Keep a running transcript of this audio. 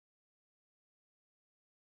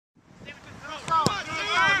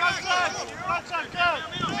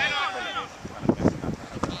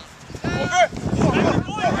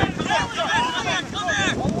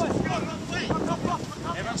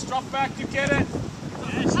Drop back to get it.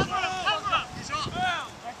 He's up. Keep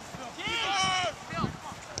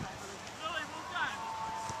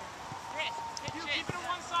it on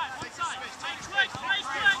one side. Stay quick.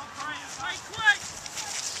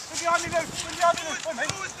 Behind me, Luke. Behind me, Luke. Come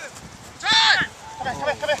here. Turn!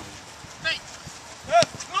 Come here.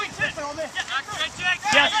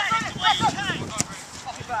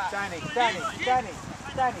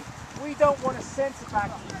 Danny, we don't want a centre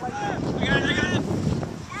back to play.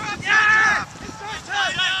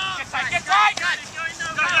 Get tight!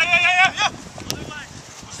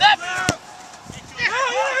 Step!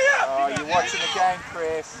 Oh, you're watching the game,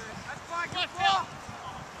 Chris.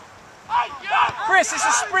 Chris, it's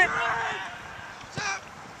a sprint.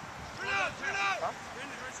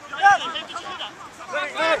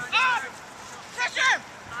 Catch him!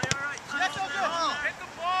 That's all good. Hit the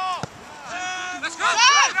ball. Let's go.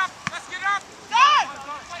 Let's get up.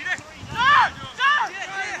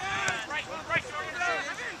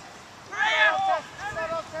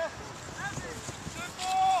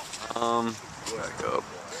 Where I go?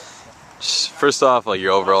 First off, like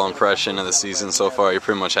your overall impression of the season so far. You're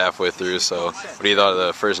pretty much halfway through. So, what do you thought of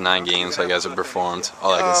the first 9 games? How you guys have performed?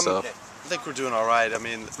 All that good stuff. I think we're doing all right. I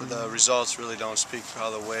mean, the results really don't speak for how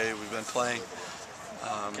the way we've been playing.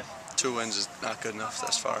 2 wins is not good enough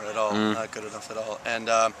thus far at all. Not good enough at all. And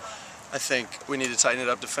I think we need to tighten it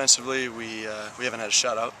up defensively. We haven't had a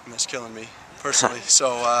shutout, and that's killing me personally.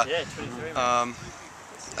 So I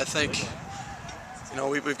think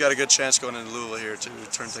we've got a good chance going into Louisville here to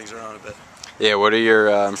turn things around a bit. Yeah, what are your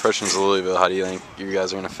impressions of Louisville? How do you think you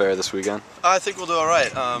guys are going to fare this weekend? I think we'll do all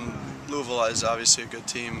right. Louisville is obviously a good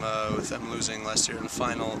team. With them losing last year in the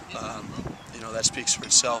final, that speaks for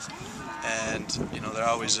itself. And they're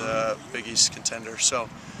always a Big East contender. So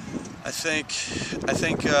I think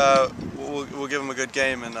we'll give them a good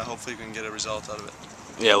game, and hopefully we can get a result out of it.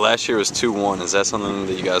 Yeah, last year was 2-1. Is that something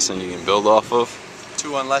that you guys think you can build off of?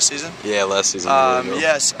 2-1 last season? Yeah, last season.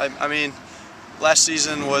 Yes, I mean, last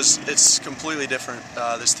season it's completely different.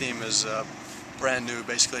 This team is brand new.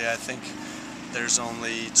 Basically, I think there's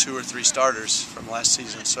only 2 or 3 starters from last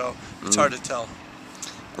season, so it's hard to tell.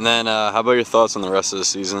 And then, how about your thoughts on the rest of the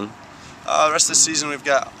season? The rest of the season, we've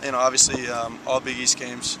got obviously all Big East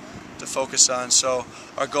games to focus on. So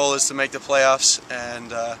our goal is to make the playoffs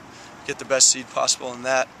and get the best seed possible in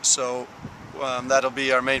that. So that'll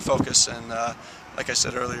be our main focus. And like I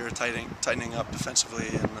said earlier, tightening up defensively,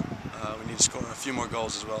 and we need to score a few more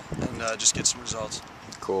goals as well, and just get some results.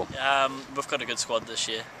 Cool. We've got a good squad this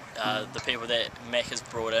year. The people that Mac has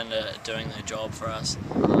brought in are doing their job for us.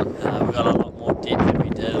 We've got a lot more depth than we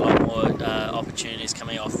did, a lot more opportunities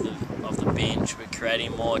coming off the bench. We're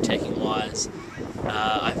creating more attacking wise.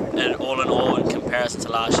 And all in all, in comparison to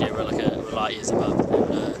last year, we're light years above.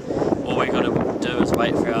 And, all we've got to do is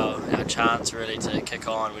wait for our chance really to kick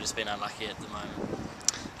on. We've just been unlucky at the moment.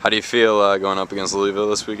 How do you feel going up against Louisville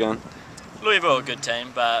this weekend? Louisville are a good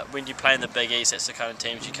team, but when you play in the Big East, that's the kind of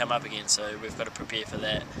teams you come up against, so we've got to prepare for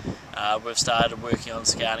that. We've started working on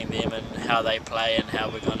scouting them and how they play and how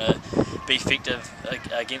we're going to be effective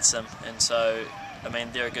against them. And so, I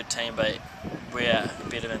mean, they're a good team, but we're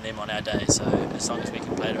better than them on our day, so as long as we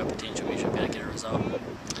can play to our potential, we should be able to get a result.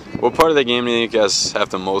 What part of the game do you guys have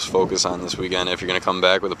to most focus on this weekend if you're going to come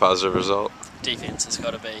back with a positive result? Defense has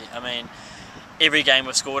got to be. I mean, every game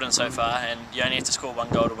we've scored in so far, and you only have to score 1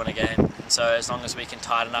 goal to win a game. So as long as we can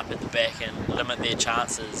tighten up at the back and limit their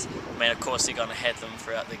chances, I mean, of course they're going to have them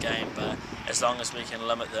throughout the game, but as long as we can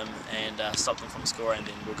limit them and stop them from scoring,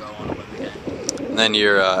 then we'll go on and win the game. And then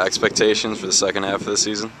your expectations for the second half of the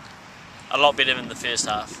season? A lot better than the first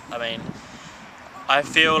half. I mean, I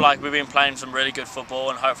feel like we've been playing some really good football,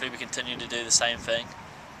 and hopefully we continue to do the same thing.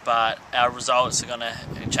 But our results are going to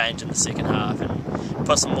change in the second half, and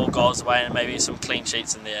put some more goals away and maybe some clean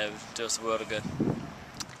sheets in there. Do us a world of good.